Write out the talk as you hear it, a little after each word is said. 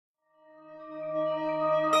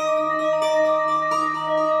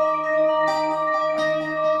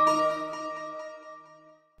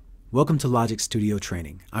Welcome to Logic Studio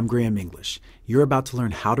Training. I'm Graham English. You're about to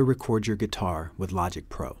learn how to record your guitar with Logic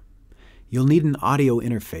Pro. You'll need an audio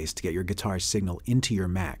interface to get your guitar's signal into your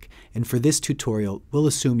Mac, and for this tutorial, we'll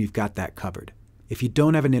assume you've got that covered. If you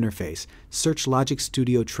don't have an interface, search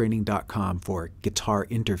logicstudiotraining.com for guitar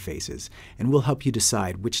interfaces, and we'll help you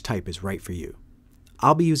decide which type is right for you.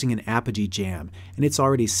 I'll be using an Apogee Jam, and it's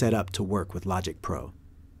already set up to work with Logic Pro.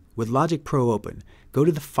 With Logic Pro open, go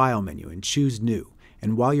to the File menu and choose New,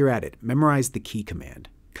 and while you're at it, memorize the key command,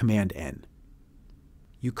 Command-N.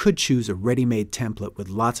 You could choose a ready-made template with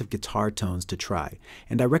lots of guitar tones to try,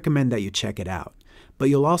 and I recommend that you check it out, but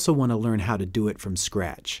you'll also want to learn how to do it from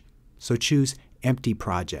scratch. So choose Empty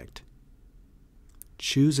Project.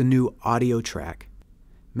 Choose a new audio track.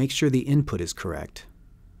 Make sure the input is correct.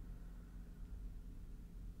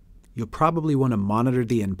 You'll probably want to monitor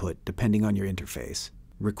the input depending on your interface.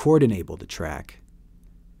 Record Enable the track.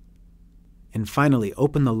 And finally,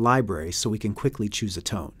 open the library so we can quickly choose a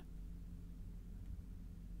tone.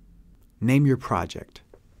 Name your project.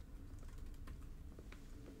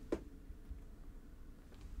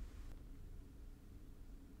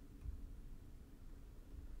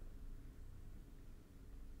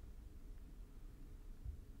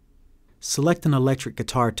 Select an electric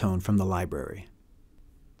guitar tone from the library.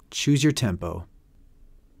 Choose your tempo.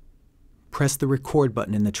 Press the record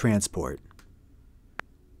button in the transport.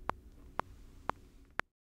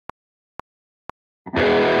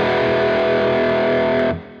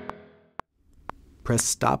 Press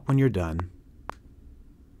stop when you're done.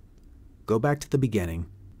 Go back to the beginning.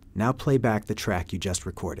 Now play back the track you just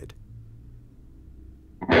recorded.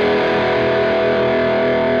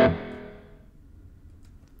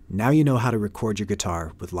 Now you know how to record your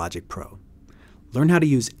guitar with Logic Pro. Learn how to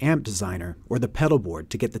use Amp Designer or the pedal board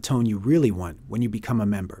to get the tone you really want when you become a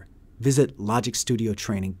member. Visit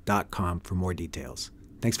logicstudiotraining.com for more details.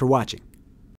 Thanks for watching.